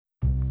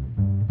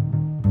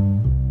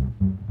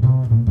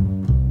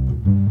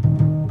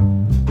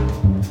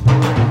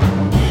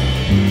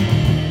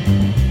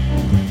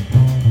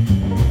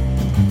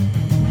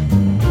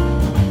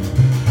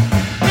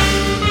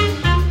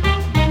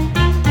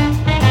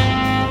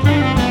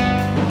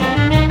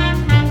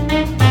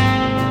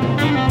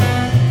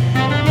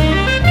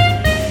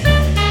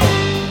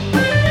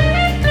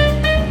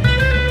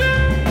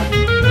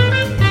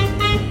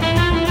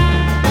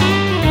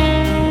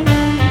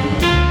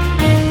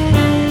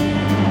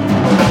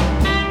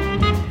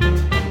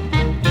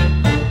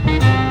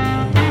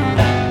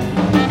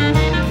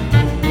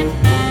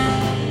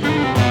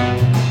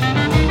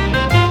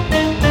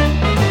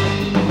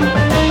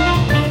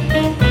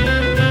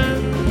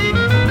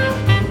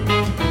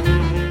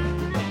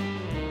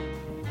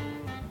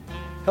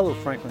Hello,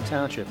 Franklin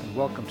Township, and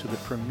welcome to the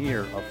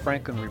premiere of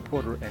Franklin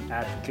Reporter and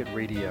Advocate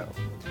Radio.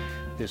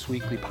 This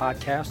weekly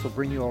podcast will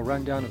bring you a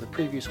rundown of the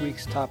previous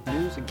week's top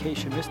news in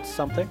case you missed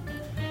something,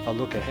 a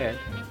look ahead,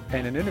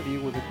 and an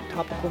interview with a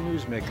topical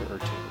newsmaker or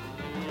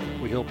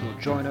two. We hope you'll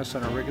join us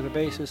on a regular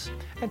basis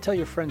and tell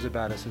your friends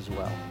about us as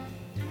well.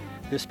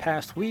 This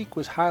past week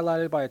was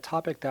highlighted by a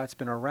topic that's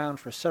been around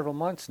for several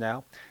months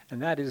now, and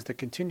that is the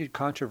continued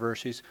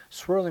controversies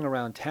swirling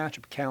around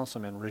Township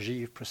Councilman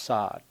Rajiv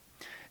Prasad.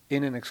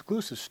 In an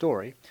exclusive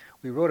story,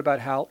 we wrote about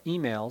how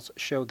emails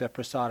showed that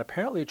Prasad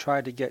apparently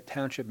tried to get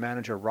Township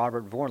Manager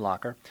Robert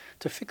Vornlacher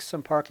to fix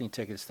some parking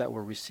tickets that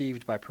were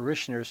received by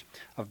parishioners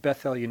of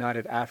Bethel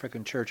United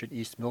African Church at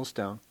East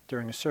Millstone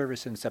during a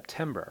service in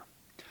September.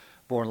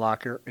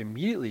 Vornlacher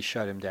immediately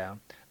shut him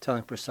down,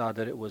 telling Prasad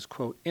that it was,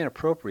 quote,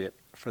 inappropriate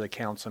for the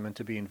councilman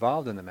to be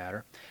involved in the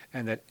matter,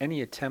 and that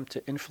any attempt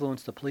to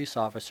influence the police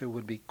officer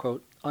would be,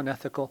 quote,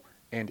 unethical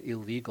and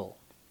illegal.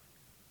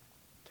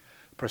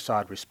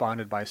 Prasad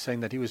responded by saying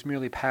that he was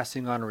merely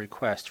passing on a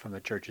request from the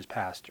church's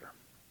pastor.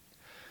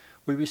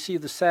 We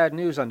received the sad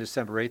news on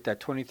December 8th that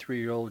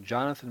 23-year-old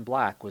Jonathan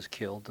Black was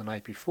killed the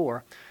night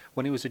before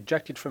when he was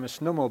ejected from a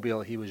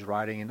snowmobile he was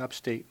riding in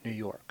upstate New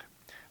York.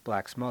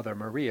 Black's mother,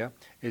 Maria,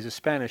 is a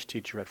Spanish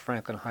teacher at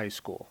Franklin High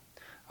School.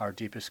 Our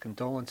deepest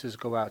condolences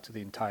go out to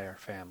the entire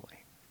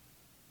family.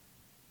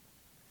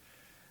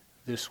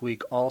 This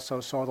week also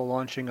saw the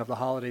launching of the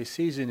holiday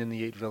season in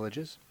the 8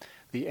 villages,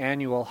 the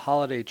annual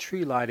holiday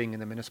tree lighting in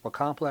the municipal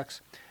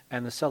complex,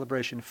 and the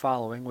celebration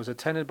following was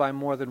attended by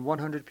more than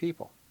 100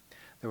 people.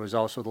 There was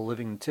also the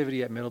Living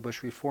Nativity at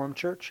Middlebush Reformed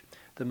Church,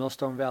 the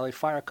Millstone Valley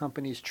Fire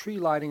Company's tree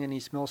lighting in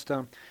East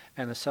Millstone,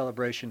 and the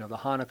celebration of the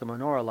Hanukkah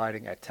menorah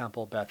lighting at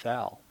Temple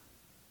Bethel.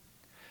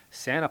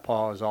 Santa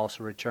Paws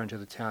also returned to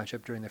the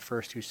township during the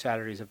first 2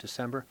 Saturdays of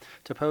December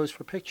to pose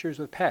for pictures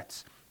with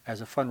pets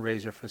as a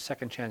fundraiser for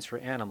Second Chance for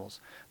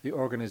Animals, the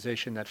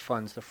organization that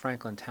funds the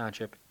Franklin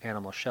Township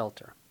Animal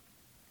Shelter.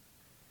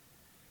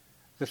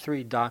 The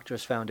Three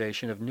Doctors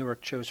Foundation of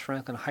Newark chose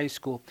Franklin High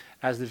School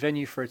as the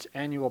venue for its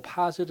annual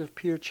Positive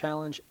Peer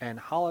Challenge and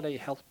Holiday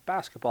Health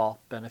Basketball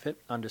benefit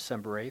on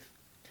December 8th.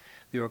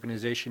 The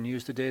organization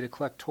used the day to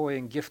collect toy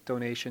and gift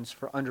donations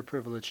for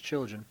underprivileged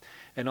children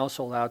and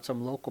also allowed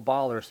some local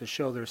ballers to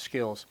show their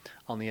skills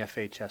on the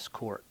FHS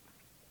court.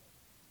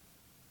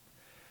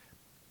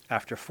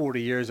 After 40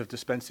 years of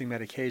dispensing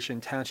medication,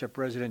 Township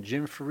resident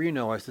Jim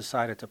Farino has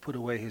decided to put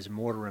away his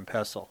mortar and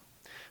pestle.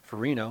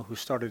 Farino, who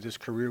started his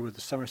career with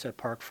the Somerset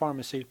Park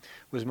Pharmacy,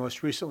 was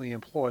most recently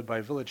employed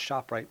by Village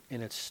ShopRite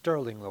in its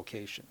Sterling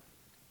location.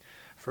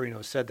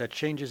 Farino said that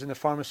changes in the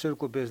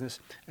pharmaceutical business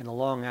and the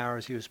long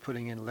hours he was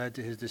putting in led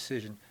to his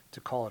decision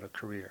to call it a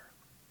career.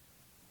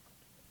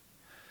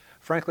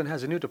 Franklin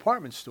has a new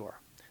department store,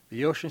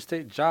 the Ocean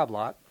State Job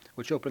Lot,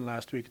 which opened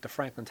last week at the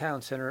Franklin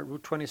Town Center at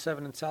Route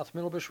 27 and South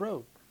Middlebush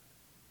Road.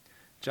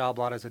 Job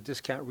Lot is a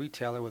discount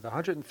retailer with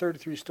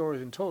 133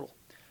 stores in total,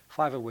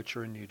 5 of which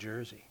are in New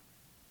Jersey.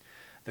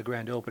 The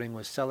grand opening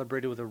was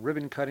celebrated with a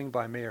ribbon cutting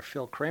by Mayor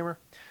Phil Kramer,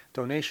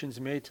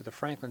 donations made to the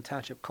Franklin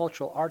Township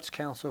Cultural Arts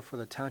Council for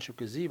the Township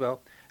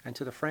Gazebo and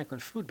to the Franklin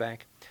Food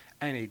Bank,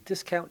 and a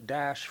discount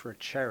dash for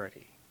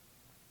charity.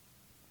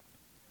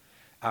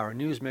 Our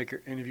newsmaker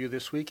interview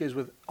this week is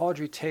with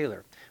Audrey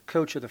Taylor,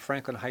 coach of the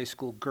Franklin High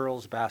School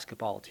girls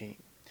basketball team.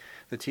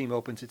 The team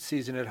opens its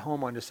season at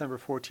home on December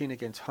 14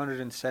 against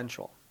Hunterdon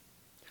Central.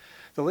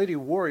 The Lady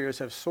Warriors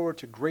have soared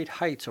to great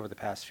heights over the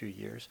past few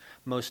years,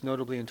 most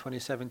notably in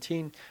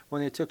 2017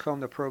 when they took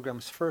home the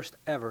program's first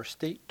ever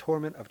State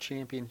Tournament of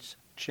Champions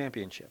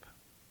championship.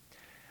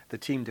 The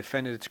team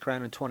defended its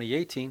crown in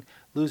 2018,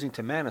 losing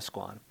to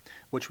Manasquan,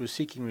 which was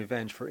seeking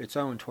revenge for its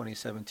own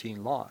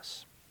 2017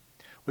 loss.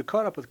 We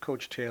caught up with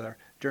Coach Taylor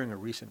during a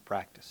recent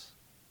practice.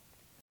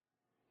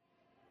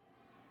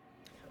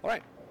 All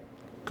right,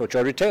 Coach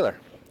Audrey Taylor.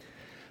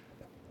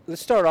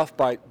 Let's start off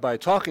by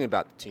talking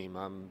about the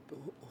team.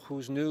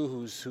 Who's new,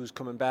 who's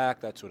coming back,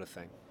 that sort of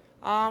thing.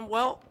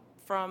 Well,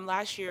 from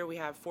last year we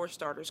have 4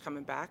 starters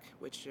coming back,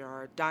 which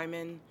are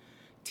Diamond,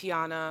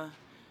 Tiana,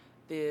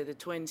 the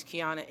twins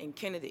Kiana and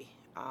Kennedy.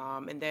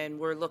 And then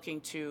we're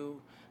looking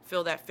to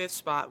fill that 5th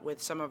spot with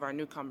some of our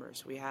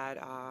newcomers. We had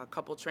a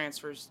couple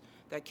transfers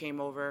that came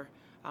over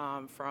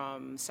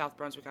from South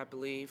Brunswick, I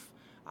believe.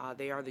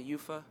 They are the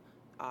Yufa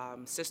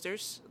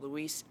sisters,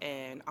 Luis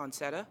and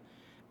Ansetta.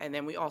 And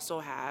then we also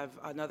have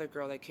another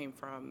girl that came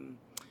from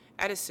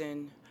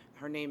Edison.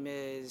 Her name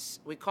is,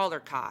 we call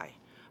her Kai.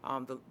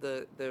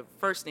 The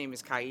first name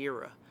is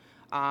Kaira.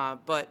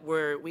 But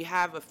we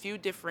have a few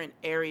different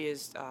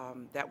areas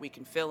that we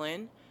can fill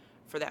in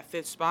for that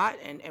 5th spot,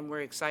 and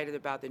we're excited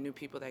about the new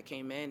people that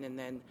came in, and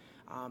then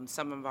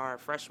some of our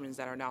freshmen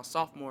that are now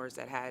sophomores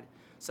that had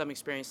some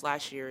experience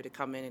last year to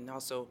come in and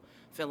also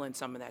fill in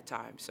some of that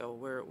time. So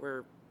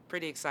we're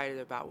pretty excited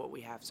about what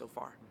we have so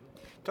far.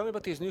 Tell me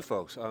about these new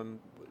folks,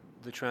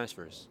 the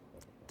transfers.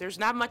 There's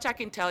not much I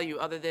can tell you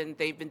other than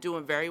they've been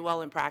doing very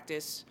well in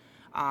practice.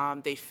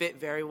 They fit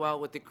very well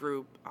with the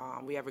group.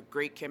 We have a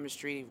great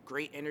chemistry,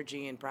 great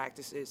energy in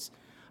practices.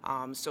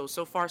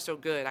 So far, so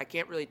good. I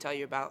can't really tell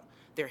you about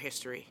their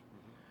history.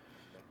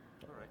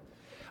 All right.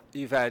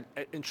 You've had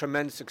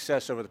tremendous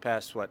success over the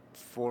past, 4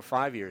 or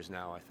 5 years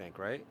now, I think,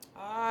 right?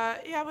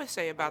 Yeah, I would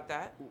say about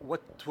that.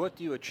 What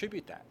do you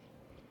attribute that?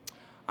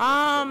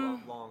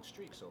 Um, Long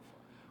streak so far.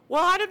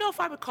 Well, I don't know if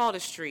I would call it a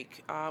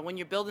streak. When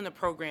you're building a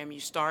program, you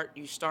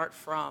start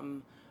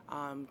from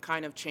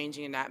kind of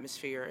changing an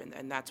atmosphere,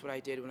 and that's what I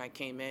did when I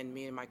came in,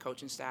 me and my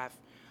coaching staff.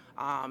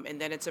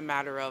 And then it's a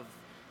matter of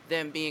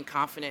them being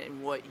confident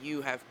in what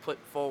you have put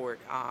forward.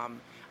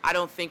 I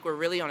don't think we're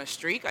really on a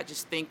streak. I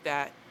just think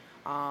that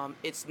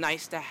it's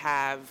nice to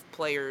have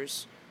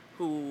players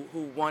who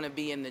want to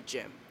be in the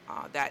gym.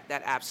 That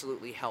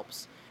absolutely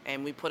helps.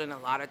 And we put in a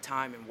lot of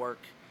time and work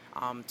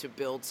to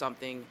build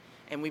something.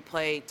 And we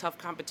play tough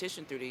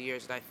competition through the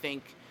years, and I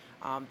think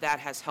that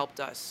has helped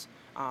us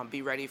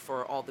be ready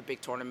for all the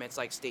big tournaments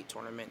like state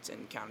tournaments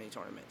and county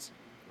tournaments.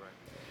 Right.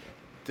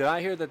 Did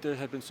I hear that there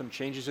had been some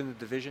changes in the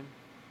division?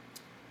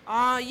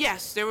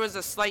 Yes, there was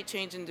a slight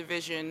change in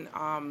division.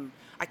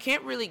 I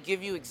can't really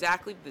give you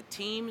exactly the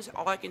teams.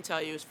 All I can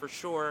tell you is for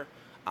sure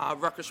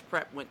Rutgers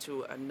Prep went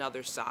to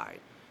another side.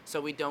 So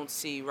we don't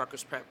see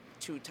Rutgers Prep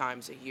 2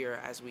 times a year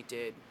as we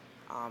did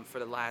for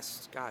the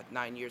last,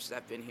 9 years that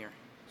I've been here.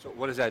 So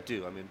what does that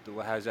do? I mean,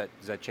 does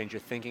that change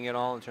your thinking at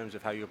all in terms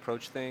of how you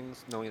approach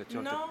things, knowing that you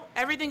don't No,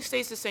 everything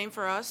stays the same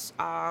for us.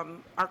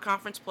 Our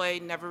conference play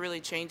never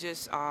really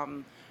changes.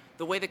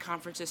 The way the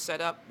conference is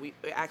set up, we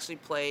actually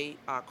play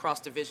cross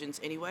divisions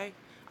anyway.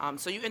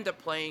 So you end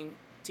up playing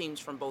teams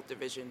from both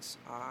divisions,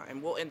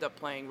 and we'll end up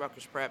playing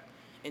Rutgers Prep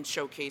in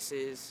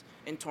showcases,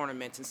 in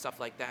tournaments, and stuff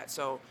like that.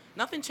 So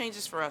nothing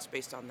changes for us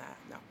based on that.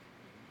 No.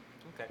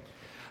 Okay.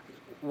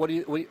 What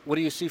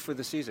do you see for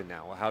the season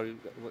now?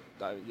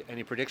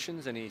 Any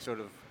predictions? Any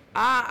sort of?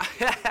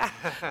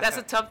 That's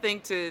a tough thing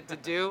to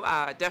do.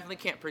 Definitely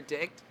can't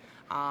predict.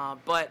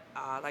 But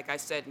like I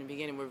said in the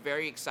beginning, we're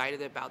very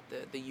excited about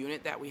the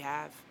unit that we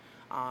have,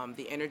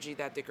 the energy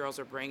that the girls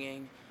are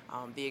bringing,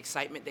 the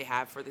excitement they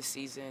have for the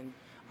season.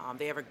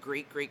 They have a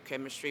great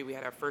chemistry. We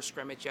had our first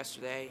scrimmage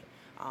yesterday.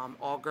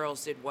 All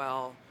girls did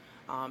well.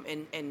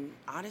 And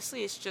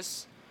honestly, it's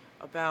just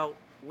about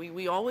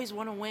we always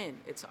want to win.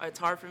 It's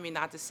hard for me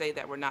not to say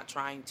that we're not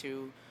trying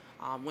to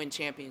win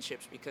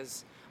championships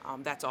because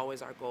that's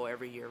always our goal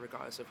every year,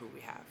 regardless of who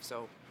we have.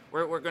 So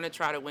we're going to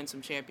try to win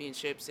some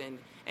championships and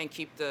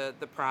keep the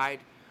pride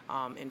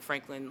in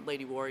Franklin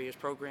Lady Warriors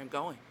program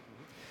going.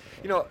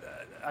 You know,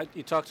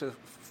 you talk to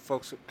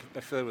folks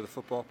affiliated with the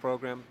football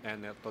program,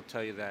 and they'll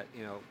tell you that,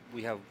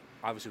 we've got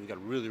a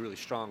really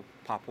strong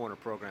Pop Warner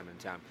program in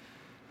town.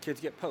 Kids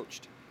get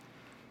poached,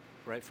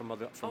 right, from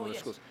other Yes.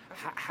 schools.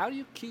 How do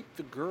you keep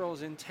the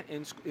girls in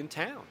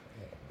town?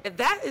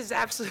 That is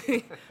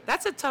absolutely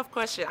that's a tough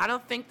question. I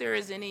don't think there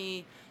is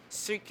any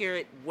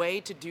secret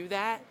way to do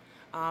that.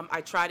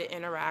 I try to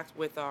interact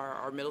with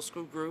our middle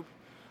school group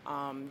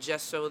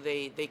just so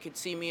they could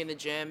see me in the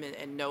gym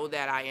and know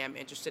that I am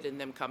interested in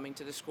them coming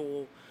to the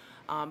school.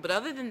 But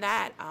other than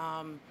that,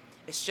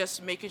 it's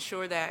just making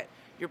sure that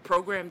your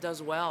program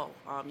does well.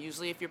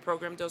 Usually if your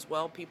program does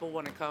well, people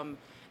want to come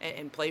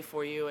and play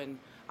for you. And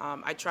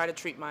I try to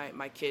treat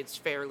my kids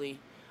fairly.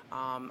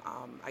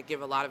 I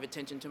give a lot of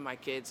attention to my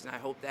kids, and I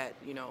hope that,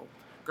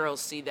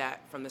 girls see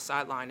that from the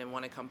sideline and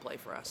want to come play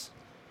for us.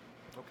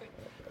 Okay.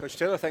 Coach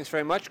Taylor, thanks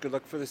very much. Good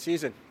luck for the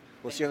season.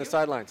 We'll see you on the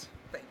sidelines.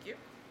 Thank you.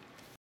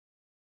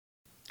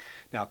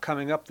 Now,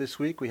 coming up this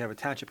week, we have a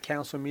Township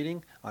Council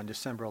meeting on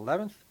December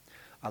 11th,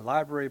 a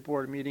Library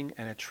Board meeting,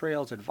 and a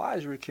Trails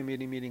Advisory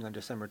Committee meeting on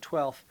December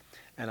 12th,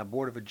 and a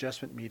Board of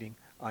Adjustment meeting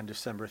on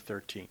December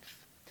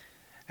 13th.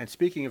 And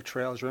speaking of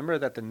trails, remember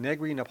that the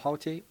Negri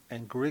Napote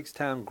and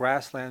Griggstown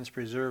Grasslands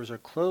Preserves are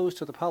closed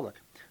to the public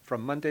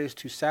from Mondays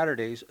to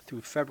Saturdays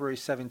through February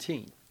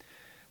 17.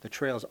 The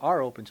trails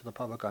are open to the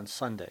public on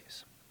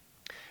Sundays.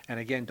 And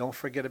again, don't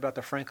forget about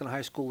the Franklin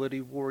High School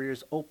Lady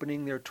Warriors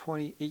opening their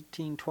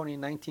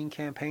 2018-2019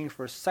 campaign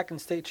for a second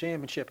state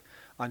championship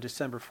on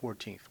December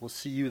 14th. We'll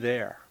see you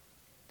there.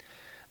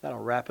 That'll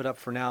wrap it up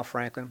for now,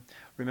 Franklin.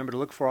 Remember to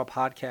look for our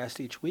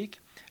podcast each week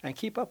and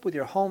keep up with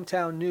your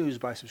hometown news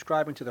by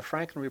subscribing to the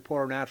Franklin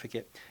Reporter and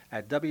Advocate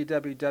at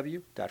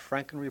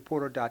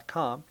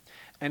www.franklinreporter.com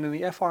and in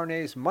the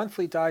FRNA's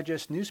monthly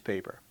digest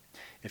newspaper.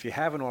 If you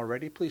haven't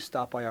already, please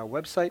stop by our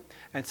website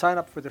and sign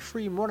up for the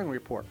free morning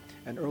report,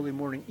 an early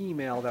morning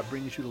email that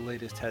brings you the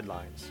latest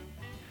headlines.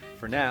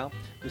 For now,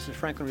 this is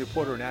Franklin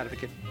Reporter and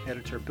Advocate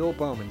Editor Bill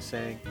Bowman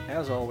saying,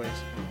 as always,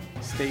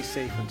 stay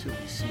safe until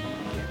we see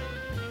you again.